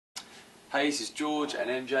Hey, this is George and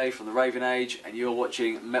MJ from the Raven Age, and you're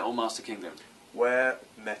watching Metal Master Kingdom, where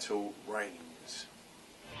metal reigns.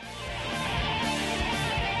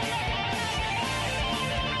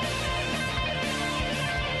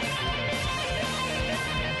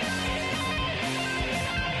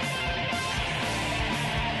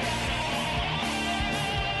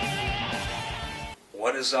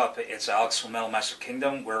 What is up? It's Alex from Metal Master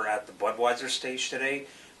Kingdom. We're at the Budweiser Stage today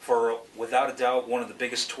for, without a doubt, one of the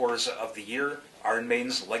biggest tours of the year, Iron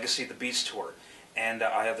Maiden's Legacy of the Beast Tour. And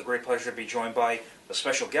I have the great pleasure to be joined by the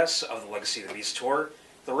special guests of the Legacy of the Beast Tour,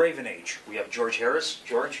 the Raven Age. We have George Harris.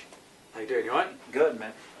 George? how you doing? You alright? Good,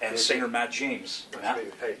 man. And singer Matt James. Matt?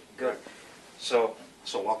 Hey. Good. So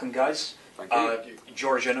welcome, guys. Thank you.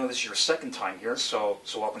 George, I know this is your second time here, so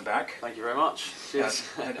welcome back. Thank you very much. Cheers.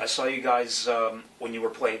 I saw you guys when you were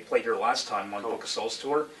played here last time on Book of Souls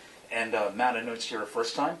tour, and Matt, I know it's your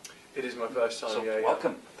first time. It is my first time. So yeah,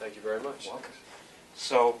 welcome. Yeah. Thank you very much. Welcome.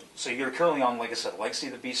 So you're currently on, like I said, Legacy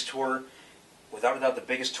of the Beast tour. Without a doubt, the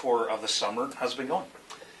biggest tour of the summer. How's it been going?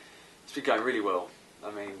 It's been going really well. I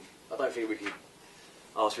mean, I don't think we could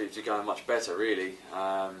ask for it to go much better, really.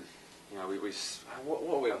 You know, what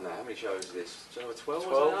are we on now? How many shows is this? 12,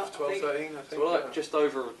 12, 13, I think. So we're like just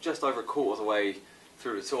over a quarter of the way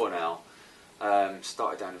through the tour now.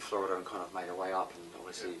 Started down in Florida and kind of made our way up, and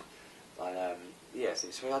obviously,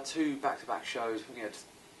 so we had 2 back-to-back shows. We had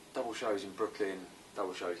double shows in Brooklyn,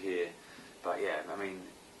 double shows here. But yeah, I mean,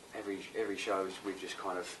 every show we've just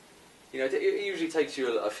kind of, you know, it usually takes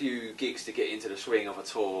you a few gigs to get into the swing of a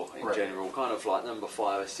tour in general. Kind of like number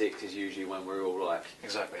 5 or 6 is usually when we're all like,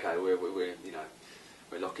 exactly. Okay,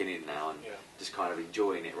 we're locking in now and just kind of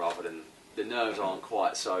enjoying it rather than the nerves aren't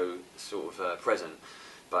quite so sort of present.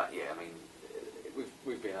 But yeah, I mean,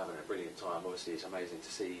 we've been having a brilliant time. Obviously, it's amazing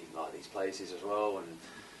to see like these places as well, and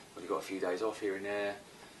we've got a few days off here and there.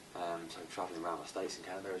 So travelling around the States and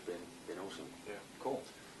Canada has been awesome. Yeah, cool.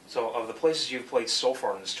 So, of the places you've played so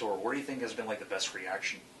far in this tour, where do you think has been like the best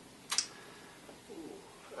reaction?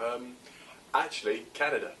 Actually,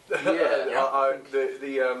 Canada. Yeah.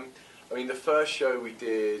 I mean, the first show we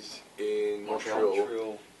did in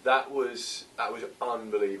Montreal. That was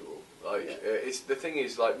unbelievable. Like, it's the thing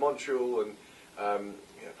is, like Montreal and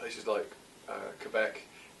places like Quebec.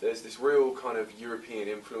 There's this real kind of European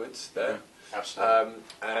influence there. Absolutely.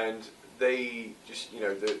 And they just,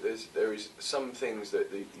 there is some things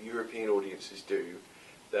that the European audiences do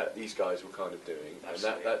that these guys were kind of doing,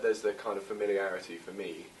 Absolutely. and that there's the kind of familiarity for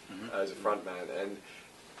me as a frontman, and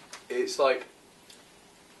it's like,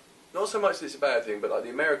 not so much that it's a bad thing, but like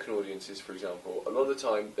the American audiences, for example, a lot of the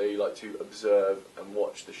time they like to observe and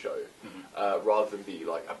watch the show rather than be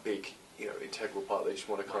like a big, integral part. They just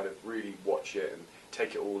want to kind of really watch it and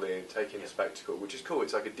take it all in, take in the spectacle, which is cool.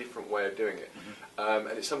 It's like a different way of doing it, and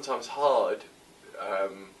it's sometimes hard,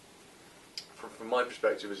 from my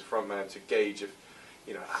perspective as a frontman, to gauge if,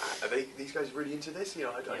 are these guys really into this?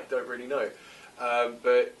 I don't really know,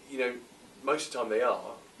 but most of the time they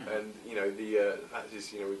are, and the fact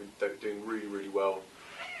is, we've been doing really, really well,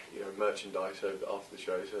 merchandise after the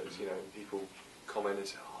show, so it's, people comment and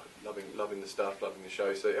say, oh, loving the stuff, loving the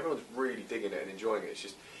show, so everyone's really digging it and enjoying it. It's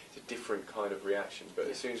just, it's a different kind of reaction, but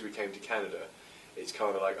as soon as we came to Canada, it's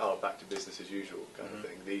kind of like, oh, back to business as usual kind of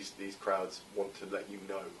thing. These crowds want to let you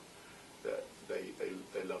know that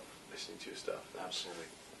they love listening to your stuff. Absolutely.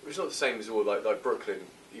 It's not the same as all like Brooklyn.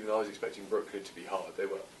 Even though I was expecting Brooklyn to be hard, they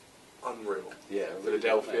were unreal. Yeah,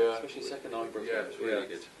 Philadelphia, really good, especially second night in Brooklyn, it was really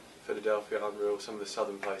good. Philadelphia, unreal. Some of the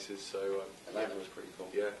southern places. So Atlanta was pretty cool.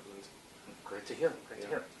 Yeah. Great to hear. Great to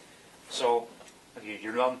hear. So,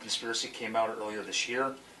 your album Conspiracy came out earlier this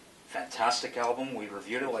year. Fantastic album. We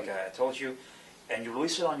reviewed it, like I told you, and you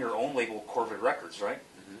released it on your own label, Corvid Records, right?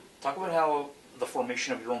 Talk about how the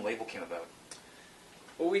formation of your own label came about.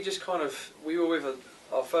 Well, we were with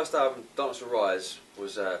our first album, Dance Will Rise,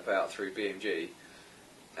 was put out through BMG,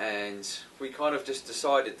 and we kind of just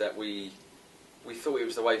decided that we thought it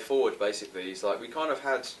was the way forward. Basically, it's like we kind of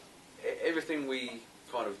had everything we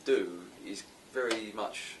kind of do is very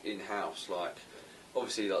much in-house. Like,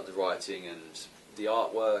 obviously, like the writing and the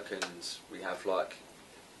artwork, and we have like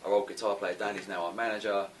our old guitar player Danny's now our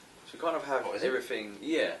manager, so we kind of have everything.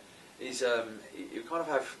 Yeah, you kind of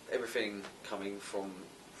have everything coming from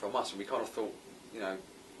us, and we kind of thought,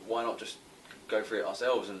 why not just go for it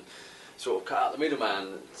ourselves and sort of cut out the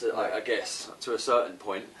middleman, I guess, to a certain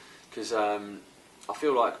point, because I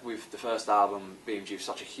feel like with the first album, BMG was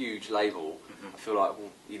such a huge label. I feel like,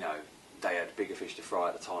 they had bigger fish to fry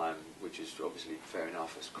at the time, which is obviously fair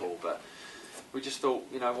enough, it's cool, but we just thought,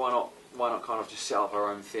 why not kind of just set up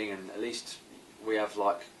our own thing, and at least we have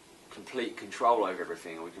like complete control over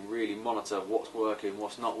everything, and we can really monitor what's working,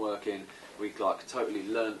 what's not working. We like totally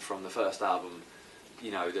learnt from the first album,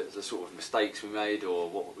 you know, the sort of mistakes we made, or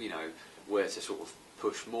what, you know, where to sort of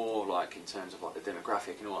push more, like in terms of like the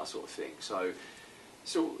demographic and all that sort of thing. So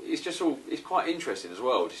it's just all, it's quite interesting as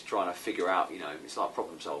well, just trying to figure out, you know, it's like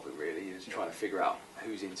problem solving really, just trying to figure out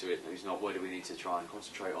who's into it and who's not, where do we need to try and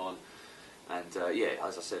concentrate on. And yeah,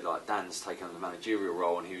 as I said, like Dan's taken on the managerial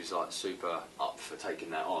role, and he was like super up for taking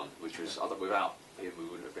that on, which was, without him we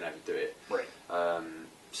wouldn't have been able to do it. Right.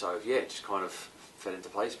 So yeah, it just kind of fell into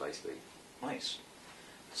place basically. Nice.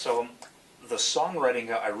 So the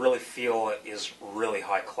songwriting, I really feel, is really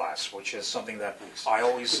high class, which is something that I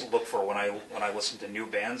always look for when I listen to new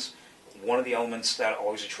bands. One of the elements that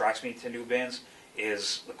always attracts me to new bands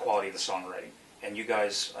is the quality of the songwriting, and you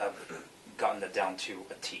guys have gotten that down to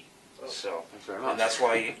a T. So, thanks very much. And that's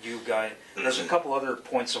why you guys. There's a couple other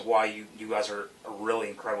points of why you guys are really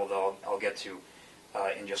incredible that I'll get to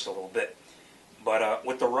in just a little bit. But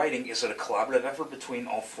with the writing, is it a collaborative effort between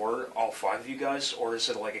all five of you guys, or is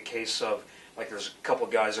it like a case of like there's a couple of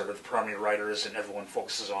guys that are the primary writers and everyone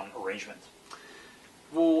focuses on arrangement?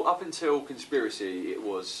 Well, up until Conspiracy, it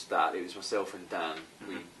was myself and Dan.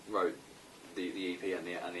 We wrote the EP and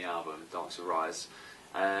the album, Dark to Rise,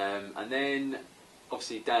 and then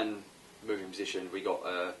obviously Dan, moving musician, we got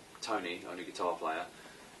Tony, our new guitar player,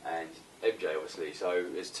 and MJ obviously. So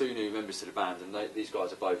there's two new members to the band, and these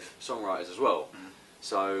guys are both songwriters as well.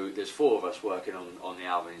 So there's four of us working on the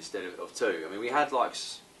album instead of two. I mean, we had a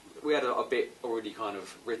bit already kind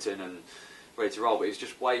of written and ready to roll, but it was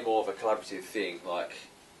just way more of a collaborative thing. Like,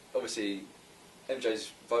 obviously,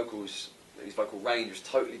 MJ's vocals, his vocal range was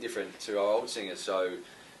totally different to our old singers, so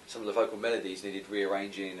some of the vocal melodies needed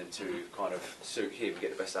rearranging and to kind of suit him,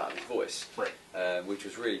 get the best out of his voice. Right. Which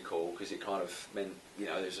was really cool, because it kind of meant, you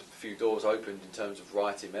know, there's a few doors opened in terms of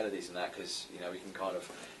writing melodies and that, because, you know, we can kind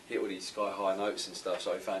of hit all these sky-high notes and stuff,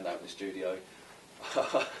 so I found out in the studio.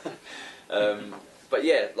 But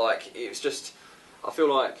yeah, like, it was just, I feel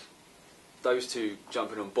like those two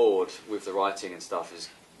jumping on board with the writing and stuff has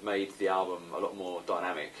made the album a lot more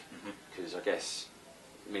dynamic, because I guess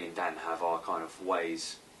me and Dan have our kind of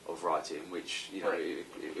ways of writing, which, you know,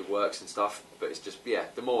 it works and stuff, but it's just, yeah,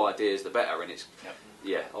 the more ideas the better, and it's,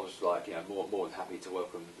 yeah, I was like, you know, more than happy to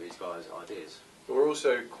welcome these guys' ideas. But we're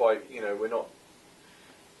also quite, you know, we're not,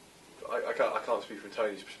 I can't speak from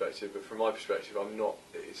Tony's perspective, but from my perspective, I'm not,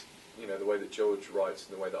 it's, you know, the way that George writes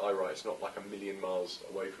and the way that I write, it's not like a million miles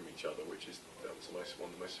away from each other, which is, that was one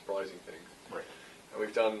of the most surprising things. Right. And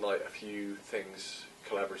we've done like a few things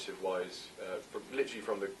collaborative-wise, literally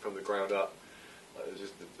from the ground up. There's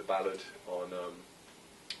just the ballad on the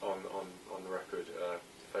record,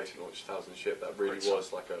 Face and Launch 1000 Ship. That really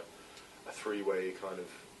was like a three-way kind of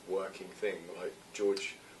working thing. Like,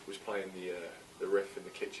 George was playing the riff in the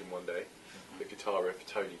kitchen one day, the guitar riff.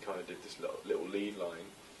 Tony kind of did this little lead line,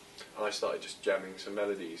 and I started just jamming some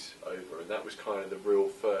melodies over, and that was kind of the real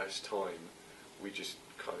first time we just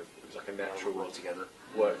kind of, it was like a natural work together.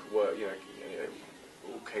 Work, you know,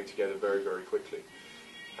 all came together very, very quickly,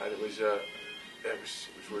 and it was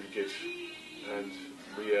really good. And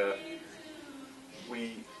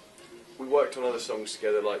we worked on other songs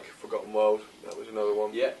together, like Forgotten World. That was another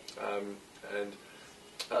one. Yeah. And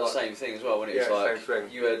the same thing as well, when it was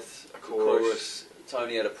like you had a chorus,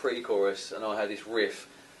 Tony had a pre-chorus, and I had this riff,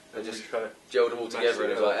 and just kind of gelled them all together,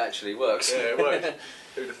 and it was like, actually works. Yeah, it works.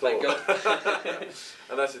 Who'd have thought? Thank God.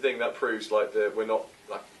 And that's the thing, that proves like that we're not,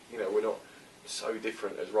 like, you know, we're not so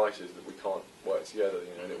different as writers that we can't work together,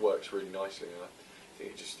 you know, and it works really nicely. And I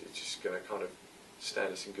think it's just going to kind of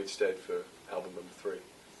stand us in good stead for album number 3.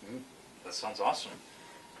 That sounds awesome.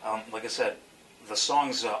 Like I said, the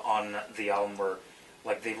songs on the album were,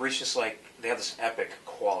 like, they've reached this, like, they have this epic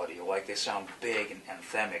quality, like, they sound big and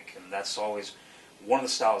anthemic, and that's always one of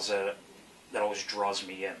the styles that always draws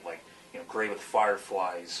me in, like, you know, Grey with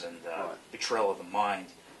Fireflies and Betrayal of the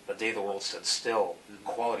Mind, The Day the World Stood Still,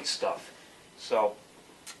 quality stuff. So,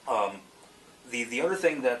 the other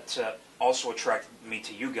thing that also attracted me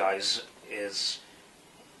to you guys is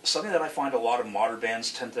something that I find a lot of modern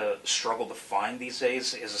bands tend to struggle to find these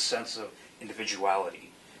days is a sense of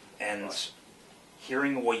individuality. And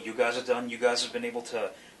hearing what you guys have done, you guys have been able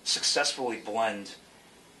to successfully blend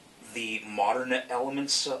the modern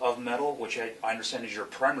elements of metal, which I understand is your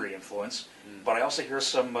primary influence, but I also hear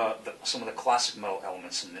some of the classic metal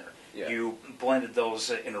elements in there. Yeah. You blended those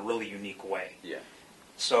in a really unique way. Yeah.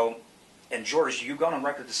 So, and George, you've gone on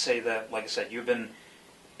record to say that, like I said, you've been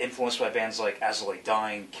influenced by bands like As I Lay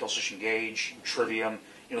Dying, Killswitch Engage, Trivium.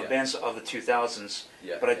 you know, Yeah. bands of the 2000s.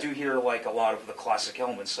 Yeah, But I yeah. do hear like a lot of the classic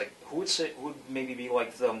elements. Like, who would maybe be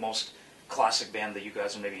like the most classic band that you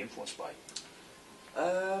guys are maybe influenced by?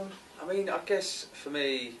 I mean, I guess for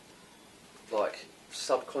me, like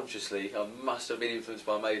subconsciously, I must have been influenced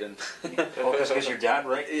by Maiden. Oh, because your dad,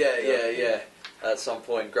 right? Yeah. At some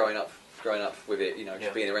point, growing up with it, Yeah.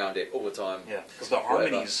 just being around it all the time. Yeah, because the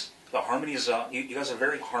harmonies, you guys are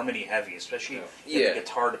very harmony heavy, especially in Yeah. the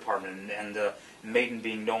guitar department, and Maiden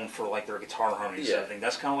being known for like their guitar harmonies. Yeah. I think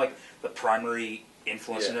that's kind of like the primary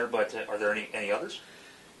influence in Yeah. there. But are there any others?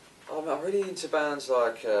 I'm really into bands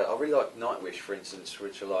like I really like Nightwish, for instance,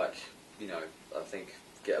 which are like I think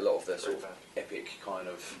get a lot of their sort of epic kind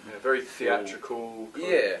of very theatrical.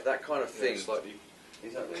 that kind of thing. Slightly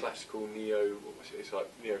Exactly. classical neo. It's like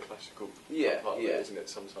neoclassical. Yeah, part of yeah. it, isn't it?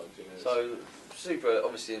 Sometimes, So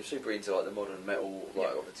obviously I'm super into like the modern metal,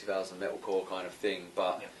 like the 2000 metalcore kind of thing,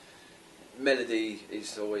 but melody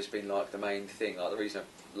has always been like the main thing. Like the reason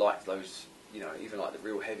I like those, even like the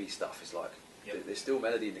real heavy stuff is like there's still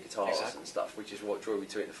melody in the guitars and stuff, which is what drew me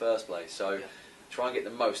to it in the first place. So try and get the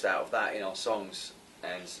most out of that in our songs,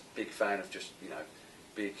 and big fan of just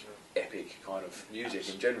big epic kind of music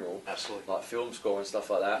in general. Absolutely. Like film score and stuff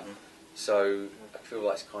like that. So I feel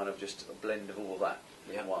like it's kind of just a blend of all of that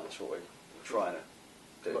in one. That's what we're trying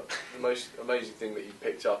to do. The most amazing thing that you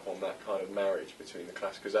picked up on that kind of marriage between the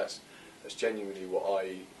class, because that's genuinely what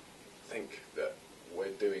I think that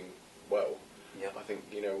we're doing well. Yep. I think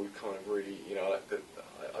we've kind of really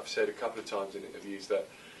I've said a couple of times in interviews that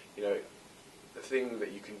the thing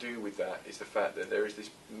that you can do with that is the fact that there is this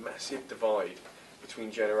massive divide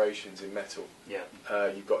between generations in metal. Yeah.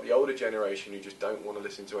 You've got the older generation who just don't want to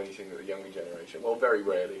listen to anything that the younger generation, well, very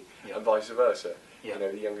rarely, Yeah. and vice versa. Yeah.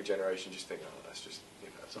 The younger generation just think, oh, that's just,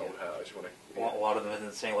 that's old hat, I just want to... A lot of them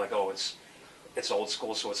are saying like, oh, it's old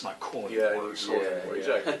school, so it's not cool Yeah, anymore.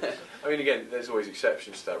 exactly. I mean, again, there's always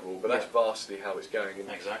exceptions to that rule, but that's vastly how it's going. And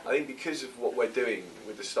Exactly. I think because of what we're doing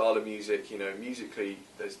with the style of music, musically,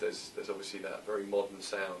 there's obviously that very modern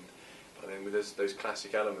sound, but then with those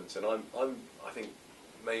classic elements, and I think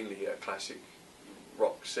mainly a classic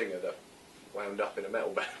rock singer that wound up in a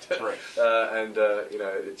metal band, Right. and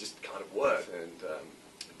it just kind of worked. And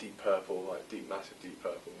Deep Purple, like massive Deep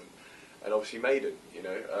Purple, and obviously Maiden,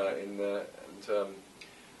 in the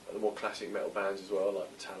more classic metal bands as well, like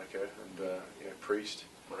Metallica and Priest.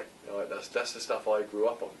 Right. That's the stuff I grew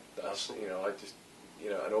up on. That's Absolutely. I just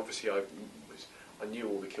and obviously I knew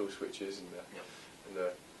all the Kill Switches and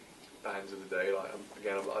the bands of the day. Like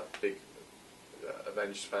I'm a big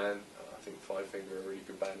Avenged fan. I think Five Finger are a really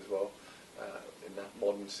good band as well in that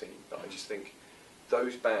modern scene. But I just think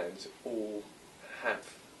those bands all have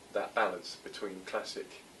that balance between classic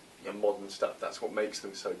and modern stuff. That's what makes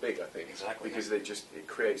them so big, I think. Exactly. Because it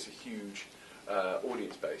creates a huge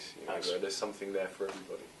audience base. Where there's something there for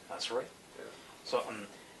everybody. That's right. Yeah. So,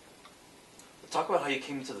 talk about how you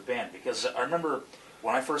came into the band, because I remember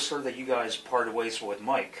when I first heard that you guys parted ways with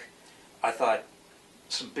Mike, I thought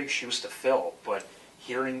some big shoes to fill, but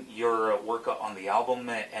hearing your work on the album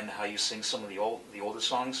and how you sing some of the older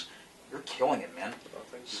songs, you're killing it, man. Oh,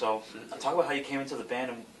 thank you. So, talk about how you came into the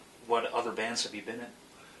band and what other bands have you been in?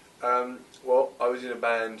 Well, I was in a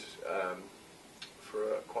band for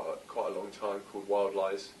quite a long time called Wild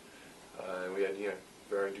Lies. We had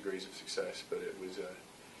varying degrees of success, but it was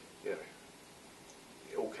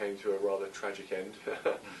it all came to a rather tragic end.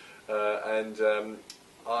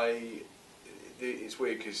 It's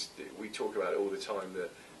weird because we talk about it all the time,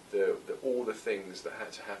 that all the things that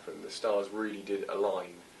had to happen, the stars really did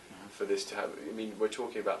align for this to happen. I mean, we're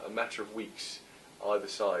talking about a matter of weeks either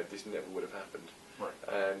side. This never would have happened. Right.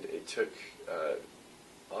 And it took,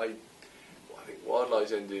 I think Wild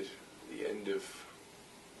Lies ended the end of,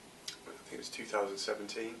 I think it was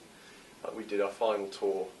 2017. We did our final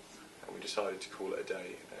tour and we decided to call it a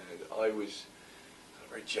day. And I was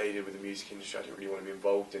very jaded with the music industry. I didn't really want to be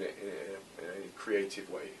involved in it in a creative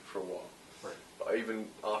way for a while. Right. But even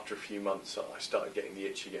after a few months, I started getting the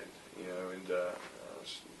itch again, and I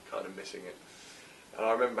was kind of missing it. And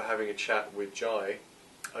I remember having a chat with Jai.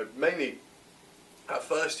 Mainly, at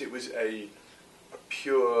first, it was a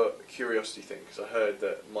pure curiosity thing, because I heard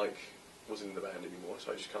that Mike wasn't in the band anymore,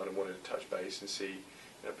 so I just kind of wanted to touch base and see,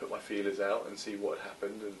 put my feelers out and see what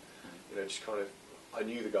happened, and just kind of, I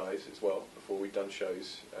knew the guys as well before we'd done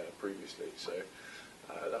shows previously, so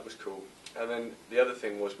that was cool. And then the other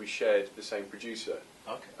thing was we shared the same producer,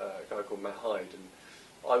 a guy called Matt Hyde,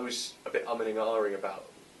 and I was a bit umming and ahhing about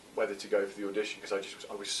whether to go for the audition, because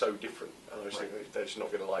I was so different, and I was thinking they're just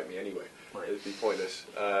not going to like me anyway. It'd be pointless.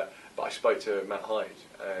 But I spoke to Matt Hyde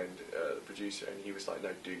and the producer, and he was like, "No,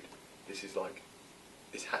 dude, this is like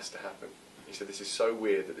this has to happen. He said, this is so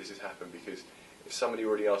weird that this has happened, because if somebody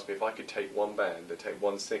already asked me if I could take one band and take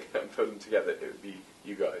one singer and put them together, it would be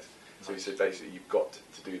you guys. So he said, basically, you've got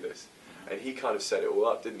to do this. And he kind of set it all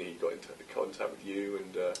up, didn't he? He got into contact with you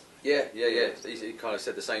and... yeah. He kind of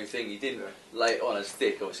said the same thing. He didn't lay it on as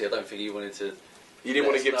thick, obviously. I don't think he wanted to... You didn't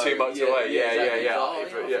want to give too much away. Exactly. Yeah. I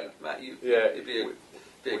think, Matt, it'd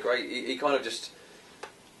be a great... He kind of just,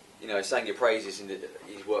 you know, sang your praises, and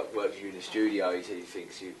he's worked with you in the studio. He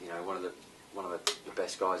thinks you know, one of the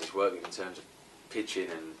best guys he's worked with in terms of pitching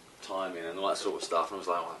and timing and all that sort of stuff. And I was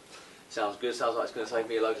like, well, sounds good. Sounds like it's going to save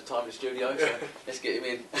me a load of time in the studio. So let's get him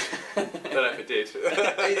in. I don't know if it did.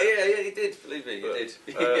 yeah, he did. Believe me, he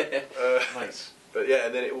did. Nice. But yeah,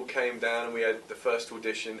 and then it all came down, and we had the first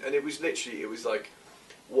audition, and it was literally, it was like,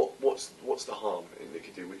 what's the harm in they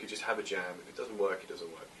could do? We could just have a jam. If it doesn't work, it doesn't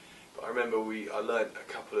work. But I remember I learnt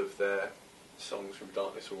a couple of their songs from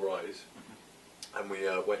Darkness Will Rise, and we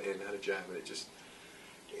went in, had a jam, and it just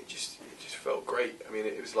felt great. I mean,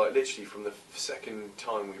 it was like literally from the second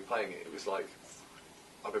time we were playing it, it was like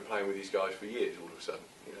I've been playing with these guys for years. All of a sudden,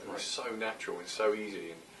 you know, it was so natural and so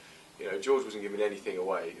easy, and you know, George wasn't giving anything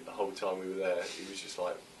away the whole time we were there. He was just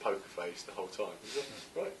like poker face the whole time.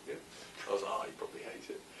 Right, yeah. I was like, oh, he probably hates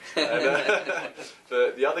it. And,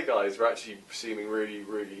 but the other guys were actually seeming really,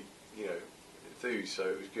 really, you know, enthused. So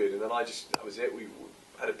it was good. And then that was it. We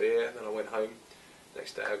had a beer, and then I went home.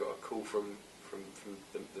 Next day, I got a call from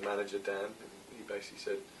the manager, Dan, and he basically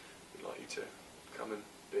said, we'd like you to come and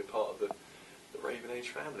be a part of the Raven Age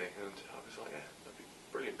family. And I was like, yeah, that'd be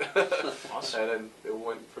brilliant. Awesome. And then it all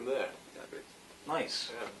went from there.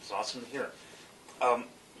 Nice. Yeah. It's awesome to hear.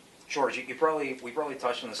 George, we probably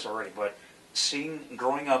touched on this already, but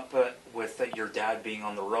growing up with your dad being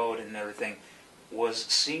on the road and everything, was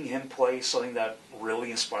seeing him play something that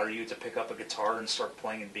really inspired you to pick up a guitar and start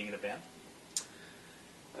playing and being in a band?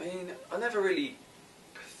 I mean, I never really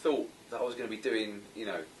thought that I was going to be doing, you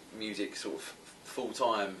know, music sort of full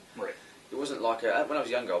time. Right. It wasn't like when I was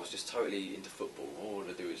younger, I was just totally into football. All I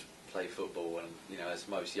wanted to do was play football, and you know, as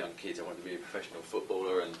most young kids, I wanted to be a professional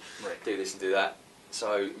footballer and do this and do that.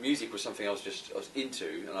 So music was something I was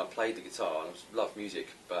into, and I played the guitar. And I loved music,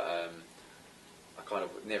 but I kind of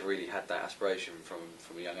never really had that aspiration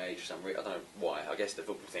from a young age. For some reason, I don't know why. I guess the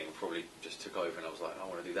football thing probably just took over, and I was like, I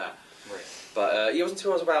want to do that. Right. But it wasn't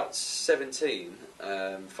until I was about 17.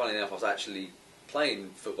 Funnily enough, I was actually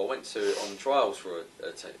playing football. I went on trials for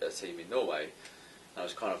a team in Norway, and I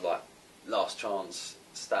was kind of like last chance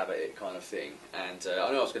stab at it kind of thing. And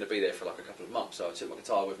I knew I was going to be there for like a couple of months, so I took my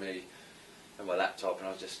guitar with me and my laptop, and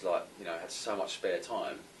I was just like, you know, I had so much spare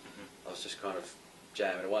time. I was just kind of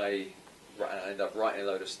jamming away, and I ended up writing a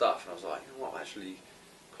load of stuff, and I was like, you know what, I'm actually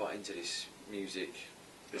quite into this music.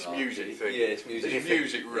 This music thing. Yeah, it's music. This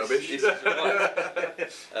music rubbish.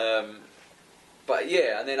 But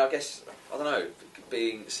yeah, and then I guess, I don't know,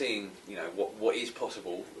 seeing, you know, what is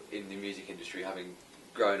possible in the music industry, having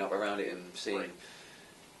grown up around it and seeing, right.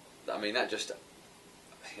 I mean, that just,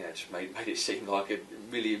 you know, just made it seem like a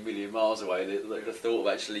million miles away. The thought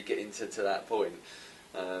of actually getting to that point.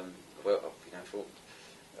 Well, you know,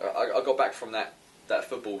 I got back from that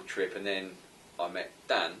football trip, and then I met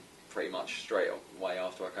Dan pretty much straight away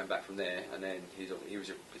after I came back from there. And then he was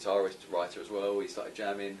a guitarist, writer as well. He started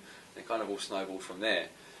jamming, and it kind of all snowballed from there.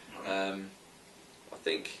 I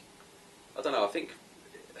think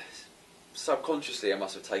subconsciously I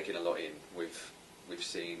must have taken a lot in with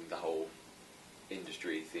seeing the whole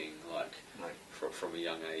industry thing, like from a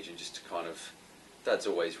young age, and just kind of, Dad's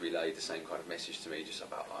always relayed the same kind of message to me, just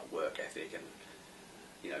about like work ethic, and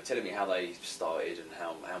you know, telling me how they started and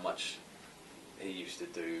how much he used to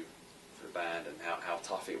do for the band and how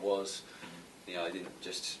tough it was. You know, it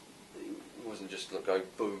wasn't just like go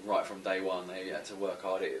boom right from day one. They had to work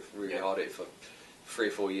hard at it, hard at it for 3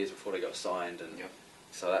 or 4 years before they got signed, and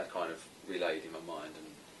so that kind of relayed in my mind, and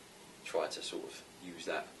tried to sort of use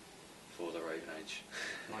that for the Raven Age.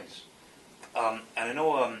 Nice. And I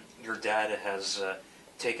know your dad has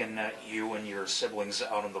taken you and your siblings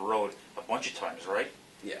out on the road a bunch of times, right?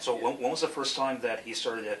 Yeah. So when was the first time that he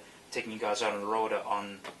started taking you guys out on the road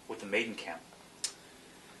with the Maiden camp?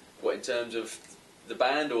 What, in terms of the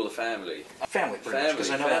band or the family? Family, pretty much,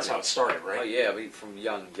 because I know that's how it started, right? Oh yeah, I mean, from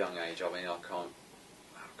young age. I mean, I can't.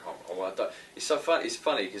 It's so funny. It's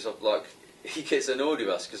funny because like he gets annoyed with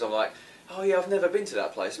us because I'm like, oh yeah, I've never been to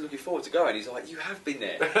that place. I'm looking forward to going. He's like, you have been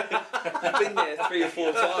there. You've been there 3 or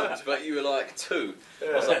 4 times, but you were like 2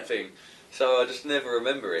 or something. So I just never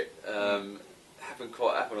remember it.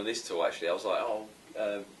 Happened on this tour actually. I was like,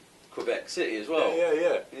 Quebec City as well.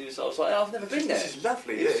 Yeah. And I was like, oh, I've never been there. This is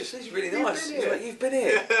lovely. This is really nice. He's like, you've been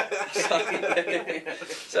here.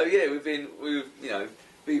 So yeah,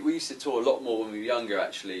 we used to tour a lot more when we were younger,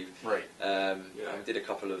 actually. Right. We did a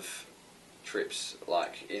couple of trips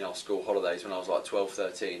like in our school holidays when I was like 12,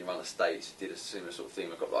 13 around the States. Did a similar sort of thing.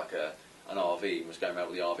 I got like an RV and was going around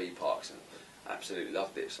all the RV parks and absolutely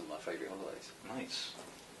loved it. It's some of my favourite holidays. Nice.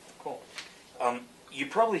 Cool. You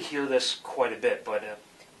probably hear this quite a bit, but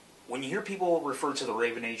when you hear people refer to the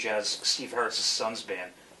Raven Age as Steve Harris' son's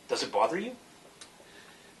band, does it bother you?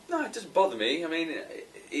 No, it doesn't bother me. I mean,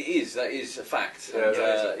 that is a fact. Yeah, And,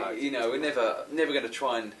 that is a fact. You know, we're never going to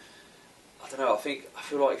try and, I don't know, I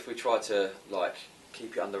feel like if we try to like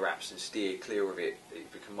keep it under wraps and steer clear of it,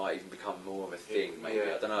 might even become more of a thing. Maybe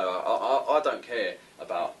Yeah. I don't know. I don't care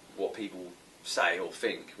about what people say or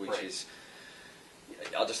think, which Right. is.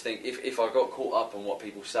 I just think if I got caught up on what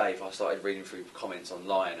people say, if I started reading through comments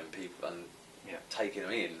online and people and taking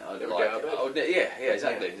them in, I'd Never get out of bed.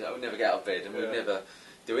 Exactly. I would never get out of bed and we'd never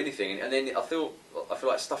do anything. And then I feel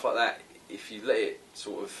like stuff like that. If you let it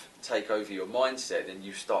sort of take over your mindset, then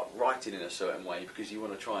you start writing in a certain way because you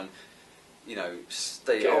want to try and, you know,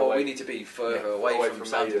 stay. Get away. We need to be further away from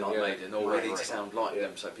sounding Maiden, like Maiden, or Right, we need to right. sound like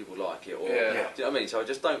them so people like it. Or Yeah. do you know what I mean? So I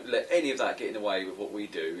just don't let any of that get in the way with what we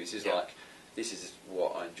do. It's just like, this is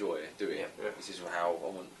what I enjoy doing. Yeah. This is how I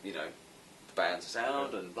want, you know, the band to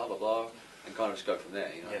sound and blah blah blah, and kind of just go from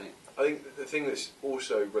there. You know what I mean? I think the thing that's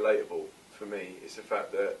also relatable for me is the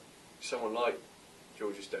fact that someone like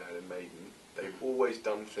George's dad and Maiden, they've always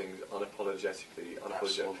done things unapologetically.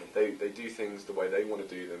 Absolutely. They do things the way they want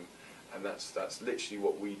to do them, and that's literally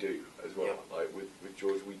what we do as well. Yep. Like with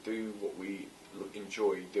George, we do what we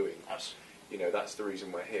enjoy doing. Absolutely. You know, that's the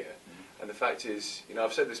reason we're here. And the fact is, you know,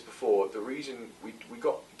 I've said this before, the reason we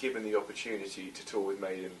got given the opportunity to tour with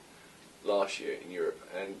Maiden last year in Europe,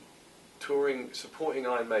 and supporting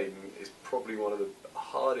Iron Maiden is probably one of the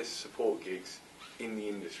hardest support gigs in the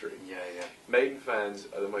industry. Yeah. Maiden fans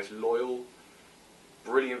are the most loyal,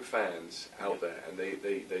 brilliant fans out there, and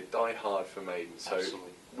they die hard for Maiden. So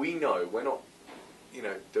Absolutely. we know, we're not, you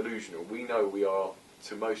know, delusional, we know we are,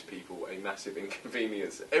 to most people, a massive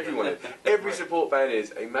inconvenience. Everyone is. Every Right. support band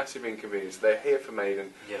is a massive inconvenience. They're here for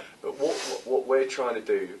Maiden. Yeah. But what we're trying to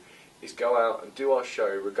do is go out and do our show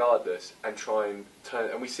regardless and try and turn.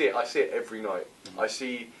 And I see it every night. I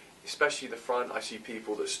see, especially the front, I see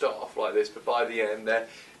people that start off like this, but by the end they're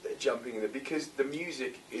jumping in it because the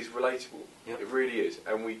music is relatable. Yep. It really is.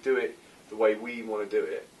 And we do it the way we want to do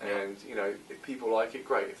it. Yep. And, you know, if people like it,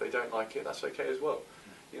 great. If they don't like it, that's okay as well.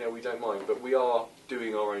 You know, we don't mind, but we are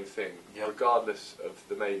doing our own thing. Yep. Regardless of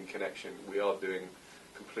the Maiden connection, we are doing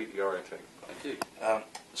completely our own thing. Thank you.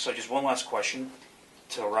 So just one last question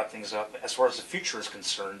to wrap things up. As far as the future is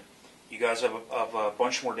concerned, you guys have a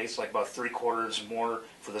bunch more dates, like about 3/4 more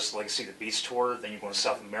for this Legacy of the Beast tour. Then you're going to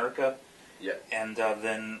South America. Yeah. And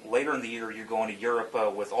then later in the year, you're going to Europe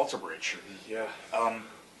with Alter Bridge. Yeah.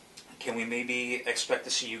 Can we maybe expect to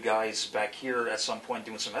see you guys back here at some point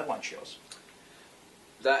doing some headline shows?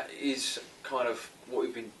 That is kind of what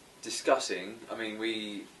we've been discussing. I mean,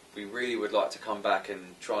 we really would like to come back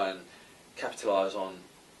and try and capitalise on,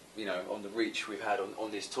 you know, on the reach we've had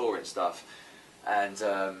on this tour and stuff. And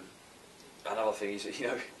another thing is, you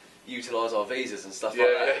know, utilise our visas and stuff like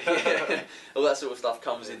that. Yeah. All that sort of stuff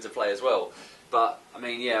comes into play as well. But I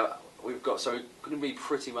mean, yeah, we're going to be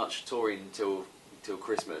pretty much touring until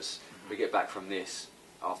Christmas. We get back from this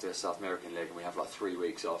after the South American leg, and we have like 3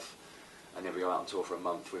 weeks off. And then we go out on tour for a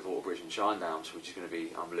month with Alter Bridge and Shinedown, which is going to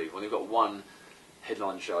be unbelievable. And we've got one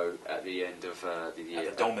headline show at the end of the year.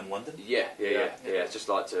 At the Dome in London? Yeah. It's just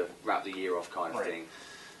like to wrap the year off kind of thing.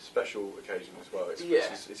 Special occasion as well.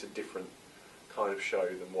 It's a different kind of show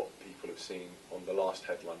than what people have seen on the last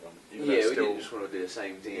headline run. Even though We still, didn't just want to do the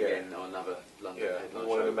same thing again on another London headline we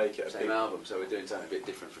wanted show. to make it a same big album, so we're doing something a bit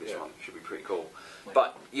different for this one. Should be pretty cool. Right.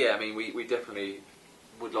 But yeah, I mean, we definitely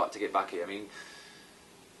would like to get back here. I mean,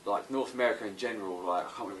 like North America in general, like I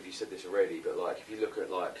can't remember if you said this already, but like if you look at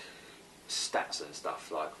like stats and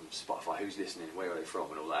stuff, like from Spotify, who's listening, where are they from,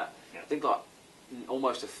 and all that. Yeah. I think like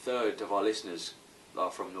almost a third of our listeners are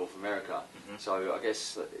from North America. So I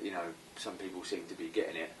guess you know some people seem to be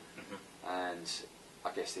getting it, and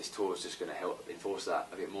I guess this tour is just going to help enforce that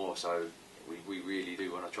a bit more. So we really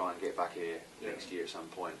do want to try and get back here next year at some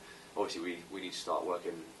point. Obviously, we need to start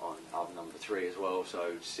working on album number 3 as well.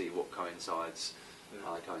 So to see what coincides.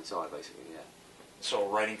 Coincide basically, yeah. So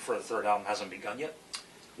writing for the third album hasn't begun yet?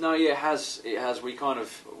 No, yeah, it has.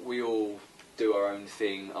 We all do our own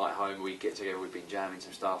thing at home. We get together. We've been jamming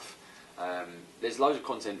some stuff. There's loads of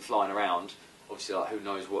content flying around. Obviously, like who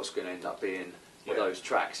knows what's going to end up being for those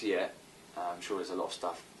tracks yet. I'm sure there's a lot of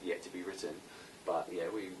stuff yet to be written, but yeah,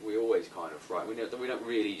 we always kind of write. We don't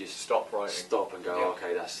really just Stop writing. Stop and go,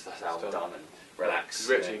 okay, that's how it's done, and relax.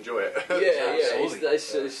 We actually enjoy it.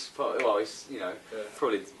 It's well, it's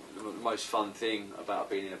probably the most fun thing about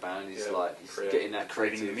being in a band is like getting that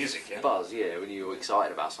creating creative the music, buzz. Yeah, when you're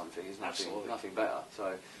excited about something, there's nothing better.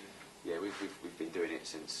 So yeah, we've been doing it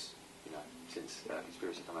since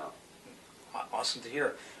Conspiracy come out. Awesome to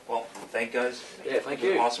hear. Well, thank you guys. Yeah, thank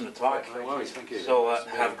you. Awesome to talk. No worries, thank you. So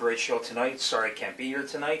have a great show tonight. Sorry I can't be here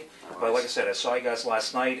tonight, but like I said, I saw you guys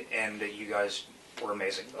last night, and you guys were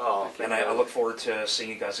amazing. Oh, and I look forward to seeing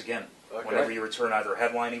you guys again. Okay. Whenever you return, either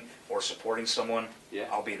headlining or supporting someone,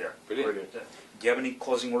 I'll be there. Brilliant. Do you have any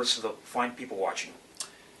closing words to the fine people watching?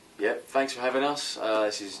 Yeah, thanks for having us.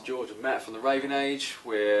 This is George and Matt from the Raven Age.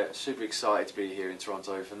 We're super excited to be here in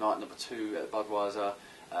Toronto for night number 2 at Budweiser.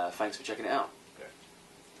 Thanks for checking it out.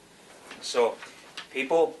 So,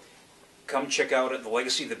 people, come check out the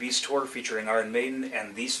Legacy of the Beast tour featuring Iron Maiden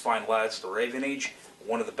and these fine lads, the Raven Age,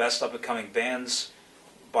 one of the best up-and-coming bands.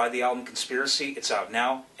 Buy the album Conspiracy, it's out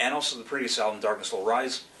now, and also the previous album, Darkness Will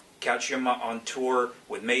Rise. Catch them on tour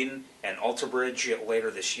with Maiden and Alter Bridge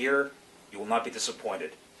later this year. You will not be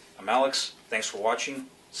disappointed. I'm Alex, thanks for watching,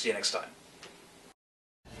 see you next time.